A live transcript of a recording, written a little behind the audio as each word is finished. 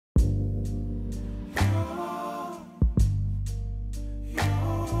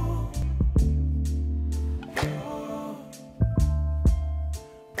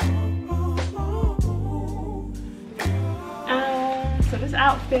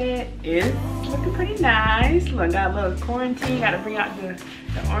outfit is looking pretty nice. Look, got a little quarantine. Got to bring out the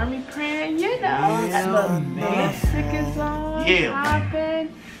army print. You know, that little lipstick is on. Yeah.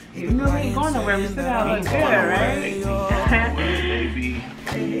 Popping. You know we ain't going nowhere. We still gotta look good, right?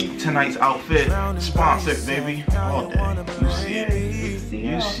 Baby. Tonight's outfit sponsored, baby. All day. You see it.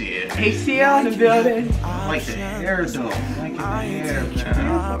 You see it. ACL in the building. I like the hair though. I like the hair,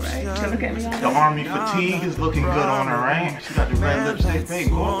 man. Right. So look at me. The army fatigue is looking good on her, right? She got the red lipstick. Hey,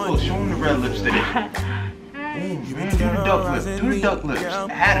 go show them the red lipstick. Oh man, do the duck lips. Do the duck lips.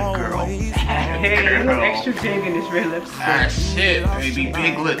 Atta girl. Hey, look extra big in this red lipstick. That's it, baby.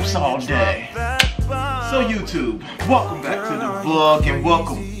 Big lips all day. So YouTube, welcome back to the vlog and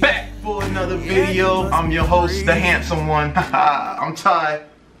welcome back for another video. I'm your host, the handsome one. I'm Ty.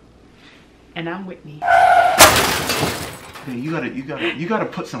 And I'm Whitney. Hey, you gotta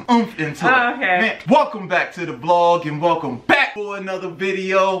put some oomph into it. Okay. Man, welcome back to the vlog and welcome back for another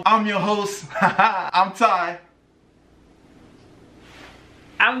video. I'm your host. I'm Ty.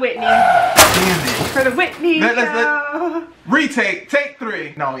 I'm Whitney. Damn it. For the Whitney show. Retake, take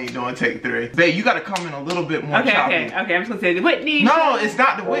 3. No, we ain't doing take 3. Babe, you gotta come in a little bit more choppy. Okay, I'm just gonna say the Whitney No, show. it's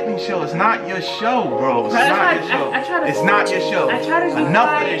not the Whitney show. It's not your show, bro. It's not your show. It's not your show. I try to do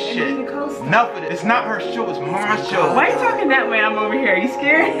Enough of this shit. Enough of this. It's not her show. It's my show. Why are you talking that way? I'm over here. Are you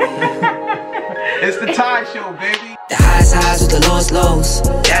scared? It's the Ty show, baby. The highs with the lows.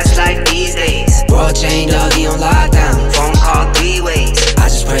 That's like these days. World chained up, he on lockdown. Phone call 3 ways.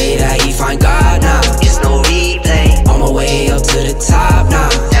 I just pray that he find God now. It's no replay. On my way up to the top now.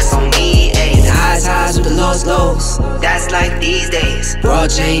 That's on me, ayy. The highs with the lows. That's like these days.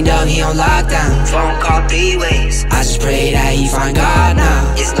 World chained up, he on lockdown. Phone call 3 ways. I just pray that he find God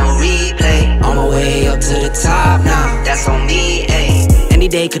now. It's no replay. On my way up to the top now. That's on me, ayy. Any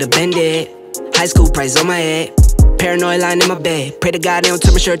day could've been dead. High school price on my head. Paranoid lying in my bed. Pray to God they don't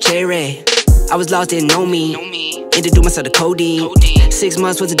turn my shirt cherry red. I was lost, didn't know me. Introduced myself to codeine. 6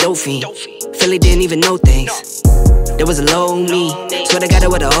 months was a dope fiend. Philly didn't even know things. There was a low me. Swear to God it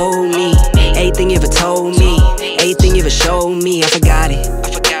would've owed me. Everything you ever told me. Everything you ever showed me. I forgot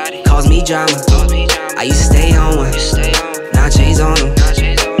it. Caused me drama. I used to stay on one. Now I changed on them.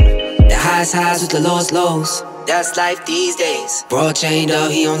 The highs with the lows. That's life these days. Bro chained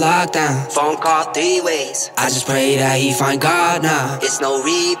up, he on lockdown. Phone call 3 ways. I just pray that he find God now. It's no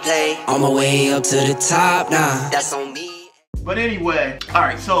replay. On my way up to the top now. That's on me. But anyway,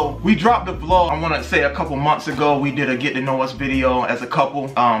 alright, so we dropped the vlog, I want to say a couple months ago. We did a get to know us video as a couple.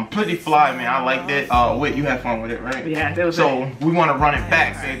 Pretty fly, man. I liked it. Whit, you had fun with it, right? Yeah, it was. So we want to run it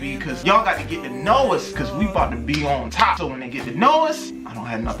back, baby, because y'all got to get to know us, because we about to be on top. So when they get to know us, I don't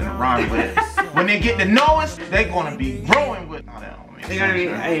have nothing to rhyme with it. When they get to know us, they're going to be growing with it. They're gonna be,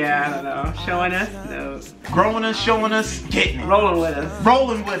 yeah, I don't know, showing us, no. Growing us, showing us, getting it. Rolling with us.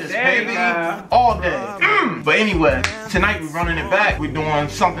 Rolling with us, There baby. you go. All day. But anyway, tonight we're running it back. We're doing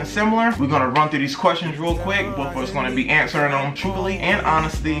something similar. We're gonna run through these questions real quick. Both of us gonna be answering them truthfully and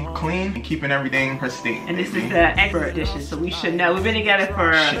honestly, clean, and keeping everything pristine. And this is the expert edition, so we should know. We've been together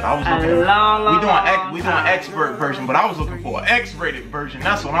for a long we doing expert version, but I was looking for an X-rated version.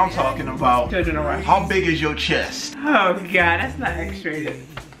 That's what I'm talking about. Children are right. How big is your chest? Oh God, that's not X-rated.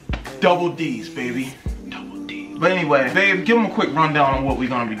 Double D's, baby. Double D. But anyway, babe, give them a quick rundown on what we're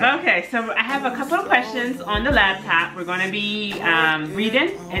gonna be doing. Okay, so I have a couple of questions on the laptop. We're gonna be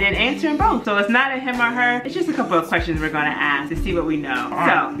reading and then answering both. So it's not a him or her. It's just a couple of questions we're gonna ask to see what we know.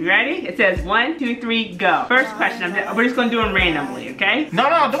 So, you ready? It says 1, 2, 3, go. First question, we're just gonna do them randomly, okay? No,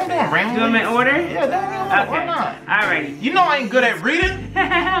 don't do them randomly. Do them in order? Yeah, okay. Why not? Alrighty. You know I ain't good at reading.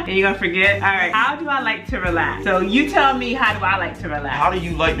 And you're gonna forget? Alright, how do I like to relax? So you tell me, how do I like to relax? How do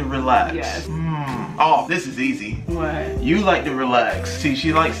you like to relax? Yes. Oh, this is easy. What? You like to relax. See,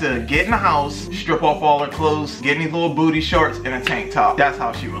 she likes to get in the house, strip off all her clothes, get in these little booty shorts and a tank top. That's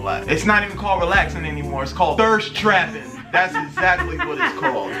how she relaxes. It's not even called relaxing anymore. It's called thirst trapping. That's exactly what it's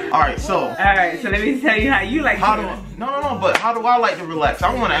called. Alright, so let me tell you how you like to relax. But how do I like to relax?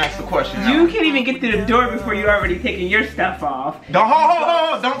 I want to ask the question now. You can't even get through the door before you're already taking your stuff off. Don't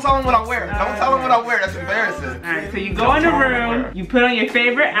tell them what I wear. Don't tell them what I wear. That's embarrassing. Alright, so you go in the room, you put on your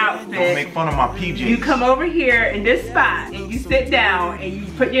favorite outfit. Don't make fun of my PJs. You come over here in this spot and you sit down and you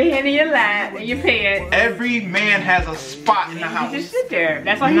put your hand in your lap and your pants. Every man has a spot in the house. You just sit there.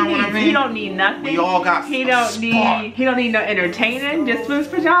 That's all he needs. What I mean? He don't need nothing. We all got He don't need no entertaining. Just put his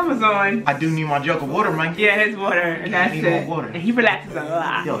pajamas on. I do need my jug of water, man. Yeah, his water, and that's it. Water. And he relaxes a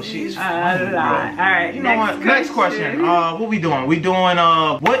lot. Yo, she's a lot. All right. You know what? Next question. What we doing? We doing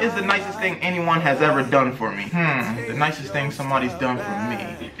what is the nicest thing anyone has ever done for me? The nicest thing somebody's done for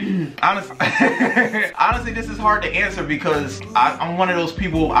me. Honestly, this is hard to answer because I'm one of those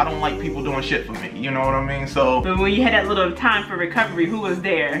people, I don't like people doing shit for me. You know what I mean? So. But when you had that little time for recovery, who was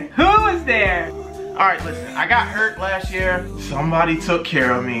there? Who was there? Alright, listen, I got hurt last year. Somebody took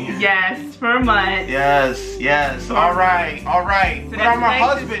care of me. Yes, for a month. Yes, yes. Alright, alright. So but I'm her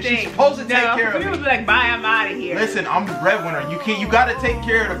husband. She's supposed to take care of me. People be like, bye, I'm out of here. Listen, I'm the breadwinner. You gotta take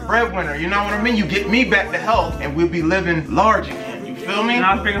care of the breadwinner. You know what I mean? You get me back to health and we'll be living large again. You feel me? And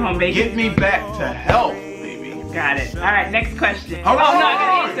I was bringing home bacon. Get me back to health. Got it. All right, next question. Hold on, no, I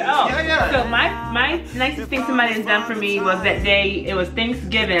gotta answer. Oh, yeah. So my nicest thing somebody has done for me was that day. It was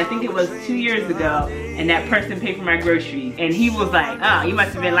Thanksgiving. I think it was 2 years ago, and that person paid for my groceries. And he was like, "Oh, you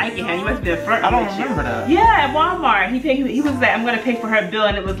must have been liking him. You must have been flirting." I don't remember that. Yeah, at Walmart, he was like, "I'm gonna pay for her bill,"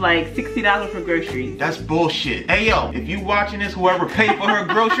 and it was like $60 for groceries. That's bullshit. Hey yo, if you watching this, whoever paid for her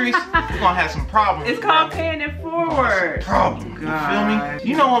groceries, you're gonna have some problems. It's called paying it forward. Problem. You feel me?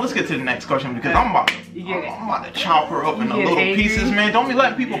 You know what? Let's get to the next question because I'm about to chop her up into little pieces, man. Don't be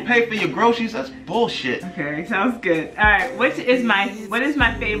letting people pay for your groceries. That's bullshit. Okay, sounds good. All right, what is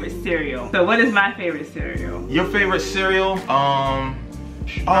my favorite cereal? So what is my favorite cereal? Your favorite cereal? Oh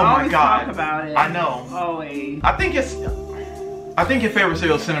my God. Talk about it. I know. Always. I think your favorite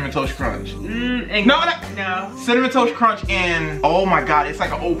cereal is Cinnamon Toast Crunch. No. Cinnamon Toast Crunch and, oh my God, it's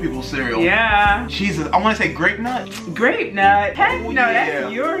like an old people cereal. Yeah. Jesus, I want to say Grape Nut. Grape Nut? Heck no, yeah.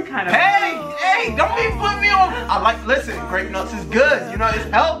 That's your kind of. Hey, don't be putting me on. Listen, Grape Nuts is good. You know, it's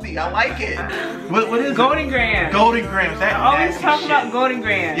healthy. I like it. What is Golden it? Grahams. Golden Grahams. That always talk shit. about Golden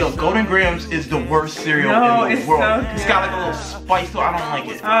Grahams. Yo, Golden Grahams is the worst cereal in the world. So it's got like a little spice to it. I don't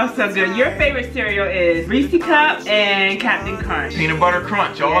like it. Oh, so good. Your favorite cereal is Reese's Cup and Captain Crunch. Peanut Butter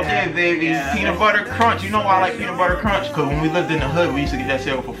Crunch all day, baby. Yeah. Peanut Butter Crunch. You know why I like Peanut Butter Crunch? Because when we lived in the hood, we used to get that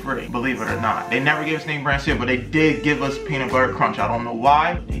cereal for free. Believe it or not. They never gave us name brand cereal, but they did give us Peanut Butter Crunch. I don't know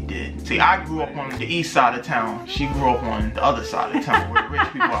why. They did. See, I grew up on the east side of town. She grew up on the other side of town where the rich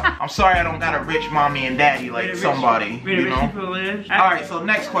people are. I'm sorry I don't got a rich mommy and daddy like somebody. Where the rich people live. Alright, so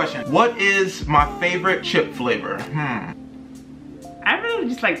next question. What is my favorite chip flavor? I really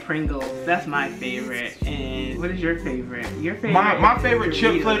just like Pringles. That's my favorite. And what is your favorite? Your favorite? My favorite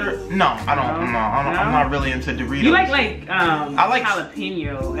chip flavor? No, I don't. No, I'm not really into Doritos. You like I like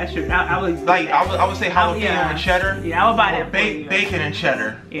jalapeno. That's your. I would like. I would say jalapeno and cheddar. Yeah, I would buy that. Bacon and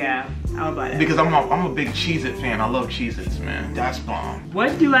cheddar. Yeah, I would buy that. Because I'm a big Cheez-It fan. I love Cheez-Its, man. That's bomb.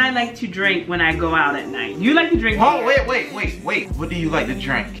 What do I like to drink when I go out at night? You like to drink. Oh wait. What do you like to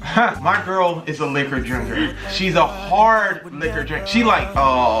drink? My girl is a liquor drinker. She's a hard liquor drinker. She like,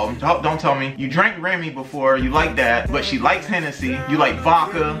 don't tell me. You drank Remy before, you like that, but she likes Hennessy. You like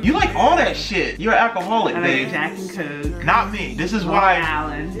vodka. You like all that shit. You're an alcoholic, babe. Jack and Coke. Not me. This is why,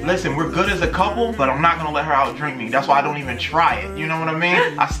 Allen. Listen, we're good as a couple, but I'm not gonna let her outdrink me. That's why I don't even try it. You know what I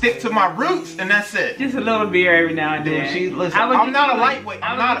mean? I stick to my roots and that's it. Just a little beer every now and then. Dude, I'm not a lightweight.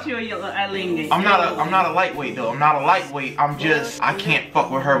 I'm not a lightweight though. I'm not a lightweight. I can't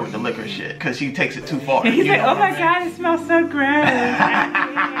fuck with her with the liquor shit because she takes it too far. He's like, oh my God, it smells so gross.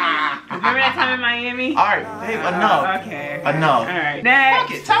 Remember that time in Miami? Alright, babe, enough. Okay. Enough. Alright. Next.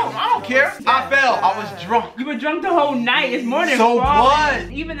 Fuck it, tell him. I don't care. I fell. I was drunk. You were drunk the whole night. It's more than so falling.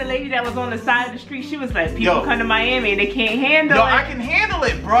 what? Even the lady that was on the side of the street, she was like, people come to Miami and they can't handle it. I can handle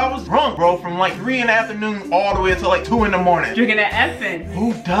it, bro. I was drunk, bro, from like 3 in the afternoon all the way until like 2 in the morning. Drinking that effing.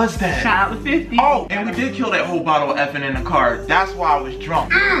 Who does that? Shout out to 50. Oh, and we did kill that whole bottle of effing in the car. That's why I was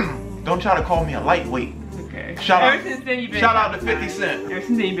drunk. Don't try to call me a lightweight. Okay. Shout out to 50 Cent. Ever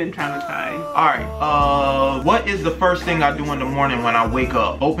since then you've been traumatized. Alright, what is the first thing I do in the morning when I wake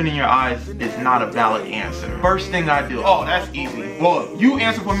up? Opening your eyes is not a valid answer. First thing I do. Oh, that's easy. Well, you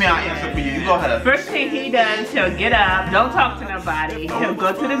answer for me, I answer for you. You go ahead. First thing he does, he'll get up, don't talk to nobody. He'll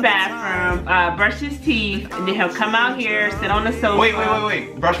go to the bathroom, brush his teeth, and then he'll come out here, sit on the sofa.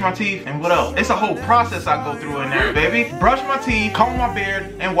 Wait. Brush my teeth and what else? It's a whole process I go through in there, baby. Brush my teeth, comb my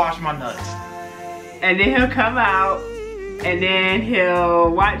beard, and wash my nuts. And then he'll come out, and then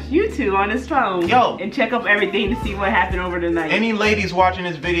he'll watch YouTube on his phone. And check up everything to see what happened over the night. Any ladies watching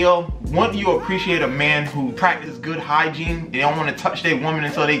this video, won't you appreciate a man who practices good hygiene? They don't want to touch their woman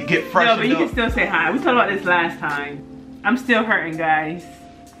until they get fresh. No, but you can still say hi. We talked about this last time. I'm still hurting, guys.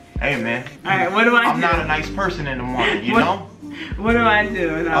 Hey, man. Alright, what do I do? I'm not a nice person in the morning, you know? What do I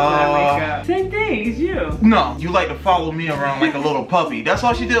do when I wake up? Same thing as you. No, you like to follow me around like a little puppy. That's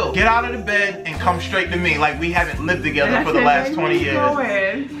all she do. Get out of the bed and come straight to me like we haven't lived together for the last 20 years.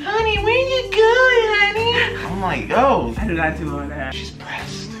 Honey, where you going, honey? I'm like, yo. I do not do all that. She's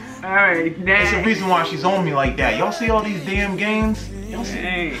pressed. Alright, that's the reason why she's on me like that. Y'all see all these damn games?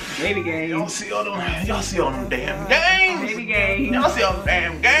 Hey, baby game. Y'all see all them damn games. Baby game. Y'all see all them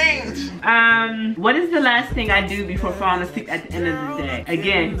damn games. What is the last thing I do before falling asleep at the end of the day?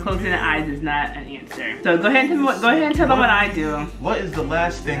 Again, closing the eyes is not an answer. So go ahead and tell them what I do. What is the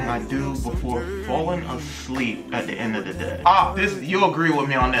last thing I do before falling asleep at the end of the day? You'll agree with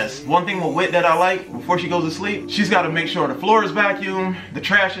me on this. One thing with Whit that I like before she goes to sleep, she's got to make sure the floor is vacuumed, the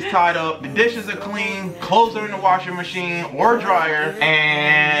trash is tied up, the dishes are clean, clothes are in the washing machine or dryer,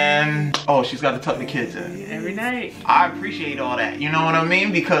 and she's got to tuck the kids in. Every night. I appreciate all that. You know what I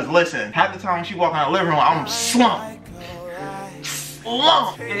mean? Because listen, half the time when she walk in the living room, I'm slumped.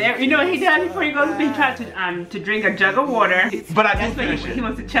 And you know what he does before he goes to sleep? He tries to drink a jug of water. But I do finish it. He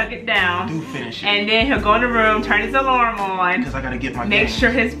wants to chug it down. I do finish it. And then he'll go in the room, turn his alarm on. Because I gotta get my Make sure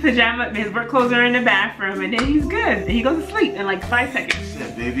his work clothes are in the bathroom, and then he's good. And he goes to sleep in like 5 seconds.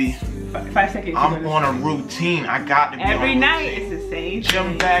 Yeah, baby. 5 seconds. I'm on a routine. I got to be every on a night. routine. It's the same.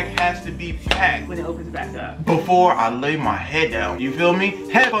 Gym bag has to be packed when it opens back up. Before I lay my head down. You feel me?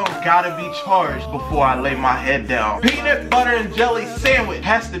 Headphones gotta be charged before I lay my head down. Peanut butter and jelly sandwich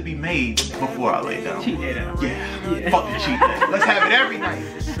has to be made before I lay down. Cheat day though. Yeah. Fucking cheat day. Let's have it every night.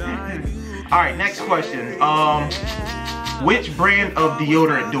 Alright, next question. Which brand of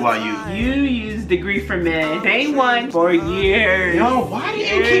deodorant do I use? You use Degree for Men. Same one for years. Yo, why do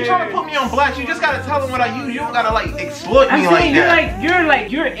you keep trying to put me on blast? You just gotta tell them what I use. You don't gotta like exploit me like that.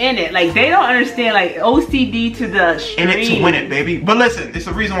 You're in it. Like they don't understand like OCD to the extreme. In it to win it, baby. But listen, it's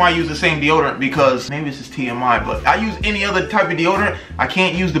the reason why I use the same deodorant because maybe this is TMI, but I use any other type of deodorant. I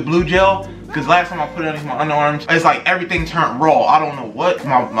can't use the blue gel. Because last time I put it on my underarms, it's like everything turned raw. I don't know what.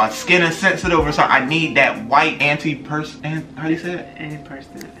 My skin is sensitive or something. I need that white how do you say it?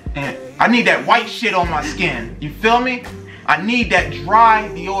 And I need that white shit on my skin. You feel me? I need that dry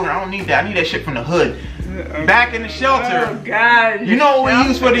deodorant. I don't need that. I need that shit from the hood. Back in the shelter. Oh God. You know what we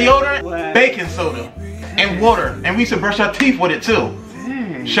use for deodorant? What? Baking soda and water. And we used to brush our teeth with it too.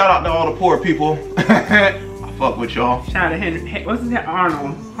 Dang. Shout out to all the poor people. Fuck with y'all. Shout out to Henry. What's his name?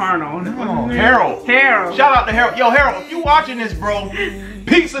 Arnold. No, Harold. Harold. Shout out to Harold. Yo, Harold, if you watching this, bro,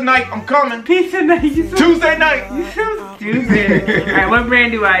 pizza night, I'm coming. Pizza night. Tuesday night. You so stupid. Alright, what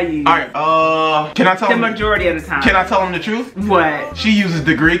brand do I use? Alright, can I tell them? The majority of the time. Can I tell them the truth? What? She uses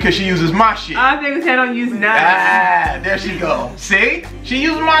Degree because she uses my shit. I think I don't use none. There she go. See? She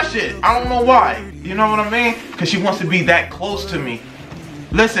uses my shit. I don't know why. You know what I mean? Because she wants to be that close to me.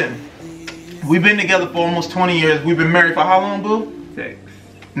 Listen. We've been together for almost 20 years. We've been married for how long, boo? 6.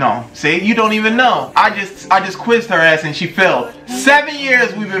 No, see, you don't even know. I just quizzed her ass and she failed. 7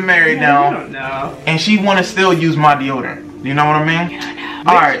 years we've been married now. You don't know. And she wanna still use my deodorant. You know what I mean?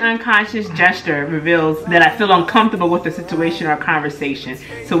 All right. Which unconscious gesture reveals that I feel uncomfortable with the situation or conversation?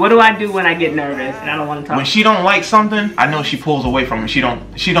 So what do I do when I get nervous and I don't want to talk? When she don't like something, I know she pulls away from me. She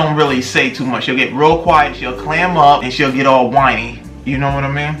don't really say too much. She'll get real quiet. She'll clam up and she'll get all whiny. You know what I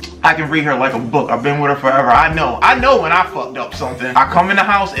mean? I can read her like a book. I've been with her forever. I know when I fucked up something. I come in the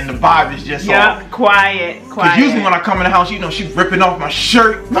house and the vibe is just off. Quiet. Because usually when I come in the house, you know, she's ripping off my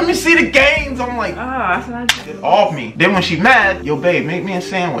shirt. Let me see the games. I'm like, oh, that's what I do. Get off me. Then when she's mad, yo babe, make me a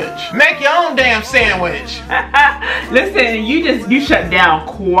sandwich. Make your own damn sandwich. Listen, you shut down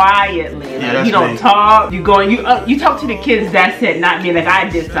quietly. Yeah, like, you don't talk. You talk to the kids. That's it. Not me. Like I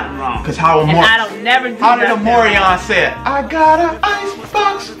did something wrong. Because I don't never do how did Amorion say it? I got an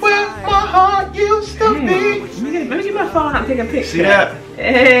icebox where my heart used to be. Let me get my phone. I'm taking pictures. See that?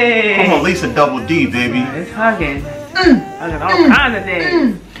 Hey. I'm at least a double D, baby. It's hugging. Hugging all kinds of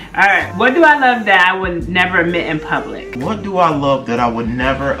things. Alright, what do I love that I would never admit in public? What do I love that I would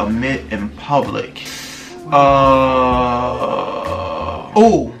never admit in public? I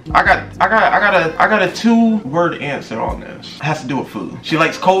got a 2-word answer on this. It has to do with food. She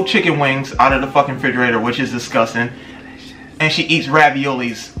likes cold chicken wings out of the fucking refrigerator, which is disgusting. And she eats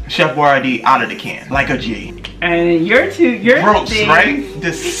raviolis, Chef Boyardee, out of the can, like a G. And your gross, things, right?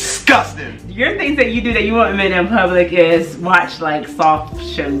 Disgusting. Your things that you do that you won't admit in public is watch like soft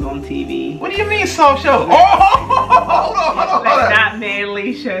shows on TV. What do you mean soft shows? Oh, hold on. Like not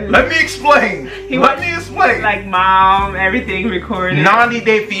manly shows. Let me explain. Let me explain. Like Mom, everything recorded. 90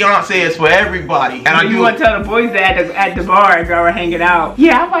 Day Fiance is for everybody. And you want to tell the boys that at the bar if y'all were hanging out.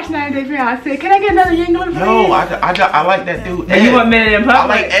 Yeah, I watched 90 Day Fiance. Can I get another Yingling? No, I like that dude. And you want men in public? I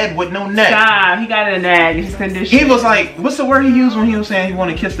like Ed with no neck. Stop. He got a nag. He just couldn't do shit. He was like, what's the word he used when he was saying he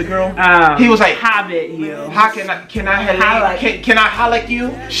wanted to kiss the girl? He was like, hobbit you. How can I holla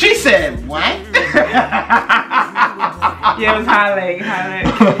you? She said, what? Yeah, it was holla.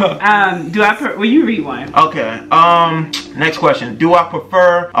 Will you read one? Okay. Next question. Do I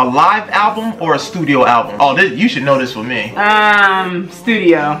prefer a live album or a studio album? Oh, you should know this for me.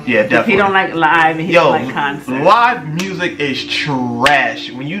 Studio. Yeah, definitely. He don't like live and he don't like concert. Live music is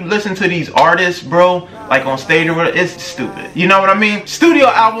trash. When you listen to these artists, bro, like on stage or whatever, it's stupid. You know what I mean? Studio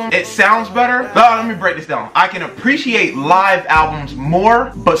album, it sounds better. Let me break this down. I can appreciate live albums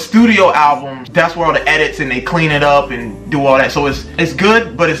more, but studio albums, that's where all the edits and they clean it up and do all that. So it's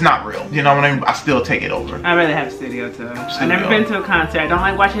good, but it's not real. You know what I mean? I still take it over. I'd rather have studio too. I've never been to a concert. I don't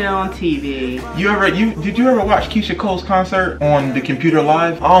like watching it on TV. Did you ever watch Keisha Cole's concert on the computer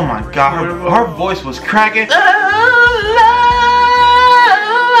live? Oh my god, her voice was cracking.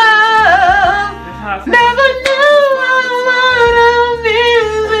 Never knew what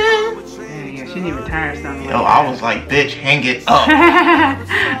yeah, she didn't even tire something. Yo, I was like, bitch, hang it up.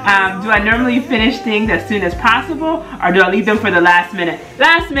 Do I normally finish things as soon as possible, or do I leave them for the last minute?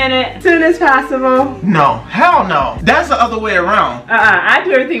 Last minute, soon as possible. No, hell no. That's the other way around. I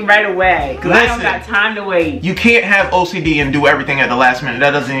do everything right away, because I don't got time to wait. You can't have OCD and do everything at the last minute.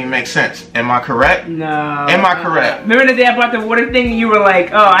 That doesn't even make sense. Am I correct? No. Am I correct? Remember the day I brought the water thing and you were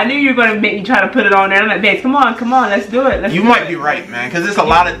like, oh, I knew you were going to make me try to put it on there. I'm like, babe, come on, let's do it. You might be right, man, because there's a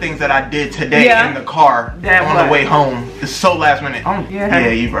lot of things that I did today in the car on the way home. It's so last minute. Yeah,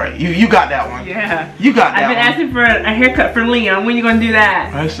 you're right. You got that one. Yeah. You got that one. I've been asking for a haircut for Leon. When you going to do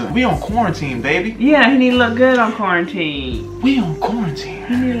that? Listen, we on quarantine, baby. Yeah, he need to look good on quarantine. We on quarantine.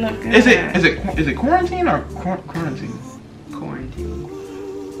 He need to look good. Is it quarantine or quarantine? Quarantine.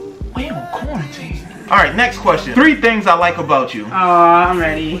 We on quarantine. All right, next question. 3 things I like about you. Oh, I'm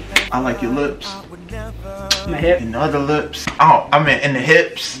ready. I like your lips. My hip. And the other lips. Oh, I meant in the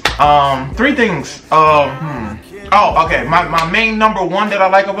hips. 3 things. Oh, okay. My main number 1 that I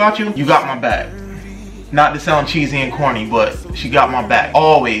like about you, you got my back. Not to sound cheesy and corny, but she got my back.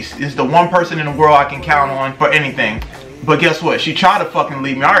 Always. It's the one person in the world I can count on for anything. But guess what? She tried to fucking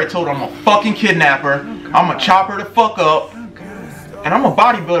leave me. I already told her I'm a fucking kidnapper. I'm gonna chop her the fuck up. And I'm a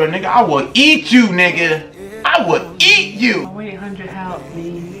bodybuilder, nigga. I will eat you, nigga. I will eat you. Oh, wait, 100 help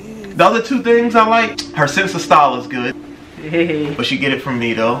me. The other 2 things I like, her sense of style is good. Hey. But she get it from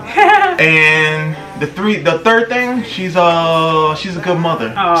me though. And the third thing, she's a good mother,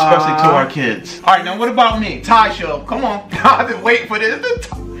 especially to our kids. All right, now what about me? Ty show, come on. I've been waiting for this.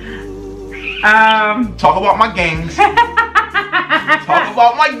 Talk about my gangs. Talk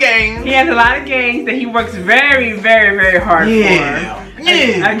about my gangs. He has a lot of gangs that he works very, very, very hard for.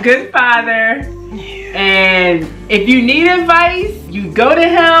 Yeah. A good father. And if you need advice, you go to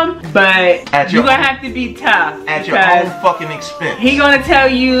him, but you're gonna have to be tough. At your own fucking expense. He gonna tell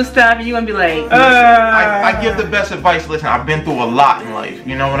you stuff and you're gonna be like, I give the best advice. Listen, I've been through a lot in life.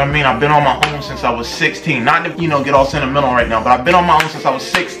 You know what I mean? I've been on my own since I was 16. Not to, get all sentimental right now, but I've been on my own since I was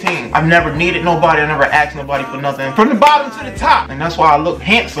 16. I've never needed nobody. I never asked nobody for nothing. From the bottom to the top. And that's why I look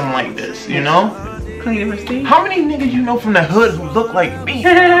handsome like this, you know? Clean her steam. How many niggas you know from the hood who look like me?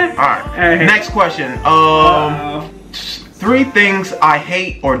 Alright. Next question. 3 things I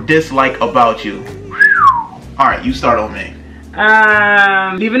hate or dislike about you. Alright, you start on me.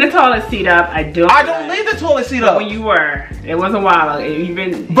 Leaving the toilet seat up. I don't leave the toilet seat up. When you were. It was a while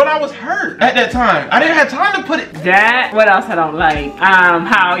ago. But I was hurt at that time. I didn't have time to put it. What else I don't like?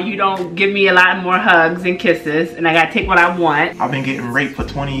 How you don't give me a lot more hugs and kisses, and I gotta take what I want. I've been getting raped for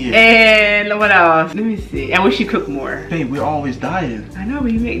 20 years. And what else? Let me see. I wish you cooked more. Babe, we're always dieting. I know,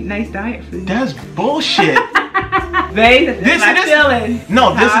 but you make nice diet food. That's bullshit. Babe, this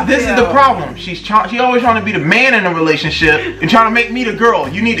is the problem. She always trying to be the man in a relationship and trying to make me the girl.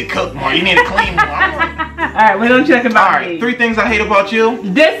 You need to cook more. You need to clean more. Alright, what don't you like about me? 3 things I hate about you.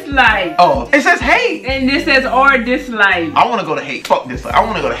 Dislike. Oh, it says hate. And this says or dislike. I want to go to hate. Fuck dislike. I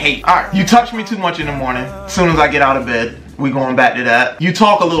want to go to hate. Alright, you touch me too much in the morning. As soon as I get out of bed. We going back to that. You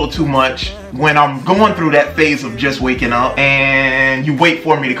talk a little too much when I'm going through that phase of just waking up, and you wait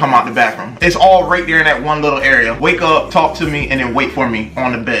for me to come out the bathroom. It's all right there in that one little area. Wake up, talk to me, and then wait for me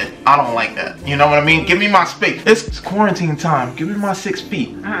on the bed. I don't like that. You know what I mean? Give me my space. It's quarantine time. Give me my 6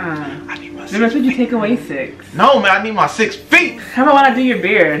 feet. I need my 6 feet. Never said you take away 6. No, man, I need my 6 feet. How about when I do your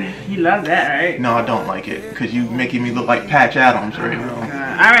beard? You love that, right? No, I don't like it, because you making me look like Patch Adams right now.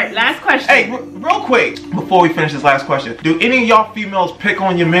 Alright, last question. Hey, real quick, before we finish this last question, do any of y'all females pick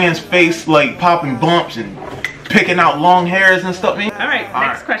on your man's face, like popping bumps and picking out long hairs and stuff? Alright,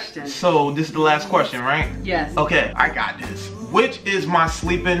 next question. So, this is the last question, right? Yes. Okay, I got this. Which is my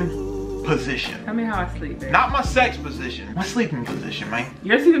sleeping position? Tell me how I sleep, babe. Not my sex position. My sleeping position, man.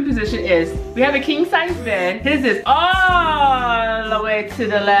 Your sleeping position is, we have a king size bed. His is all the way to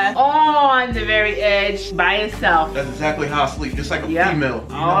the left, on the very edge, by itself. That's exactly how I sleep, just like a female.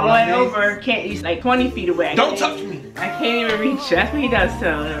 All the way over, can't use like 20 feet away. Don't touch me. I can't even reach. That's what he does too,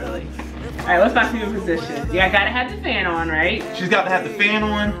 literally. All right, what's my favorite position? Yeah, I gotta have the fan on, right? She's got to have the fan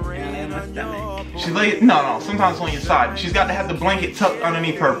on. Yeah, my stomach. She no, sometimes on your side. She's got to have the blanket tucked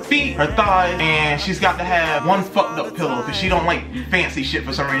underneath her feet, her thighs, and she's got to have one fucked up pillow because she don't like fancy shit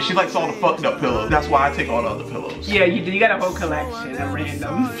for some reason. She likes all the fucked up pillows. That's why I take all the other pillows. Yeah, you do. You got a whole collection of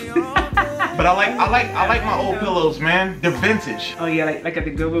randoms. But I like my old pillows, man. They're vintage. Oh yeah, like at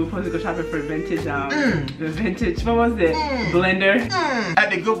the Goodwill, we're supposed to go shopping for vintage, the vintage, what was it? Blender. At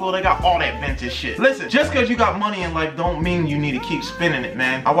the Goodwill, they got all that vintage shit. Listen, just because you got money in life don't mean you need to keep spending it,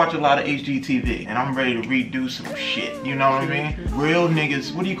 man. I watch a lot of HGTV, and I'm ready to redo some shit. You know what I mean? Real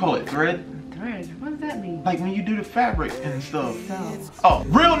niggas, what do you call it, thread? Thread, what does that mean? Like when you do the fabric and stuff. So. Oh,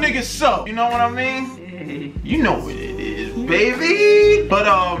 real niggas sew, you know what I mean? Hey. You know what it is, baby.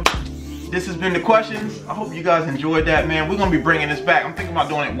 But this has been the questions. I hope you guys enjoyed that, man. We're gonna be bringing this back. I'm thinking about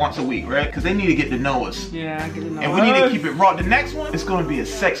doing it once a week, right? Because they need to get to know us. Yeah, get to know us. And we need to keep it raw. The next one is gonna be a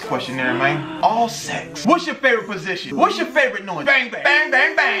sex questionnaire, man. All sex. What's your favorite position? What's your favorite noise? Bang, bang, bang,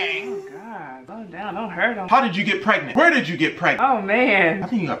 bang, bang. Oh God, slow down, don't hurt them. How did you get pregnant? Where did you get pregnant? Oh man. I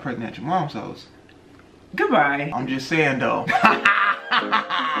think you got pregnant at your mom's house. Goodbye. I'm just saying though.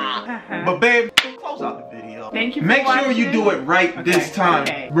 But babe, close out the video. Thank you for Make watching. sure you do it right this time.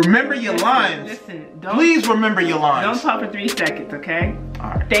 Okay. Remember your lines. Listen, don't, Please remember your don't lines. talk for 3 seconds, okay?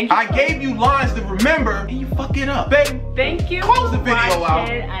 Alright. Thank you. I gave you lines to remember and you fuck it up. Babe, Thank you close the for video out.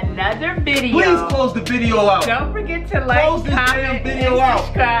 watching another video. Please close the video out. Don't forget to like, Close this damn comment, video and out.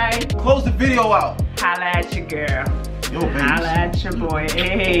 subscribe. Close the video out. Holla at your girl. Yo, baby. Holla at your boy.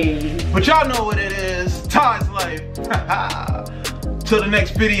 Hey. But y'all know what it is. Ty's life. Till the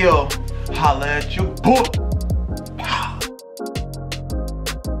next video. Holla at your boy.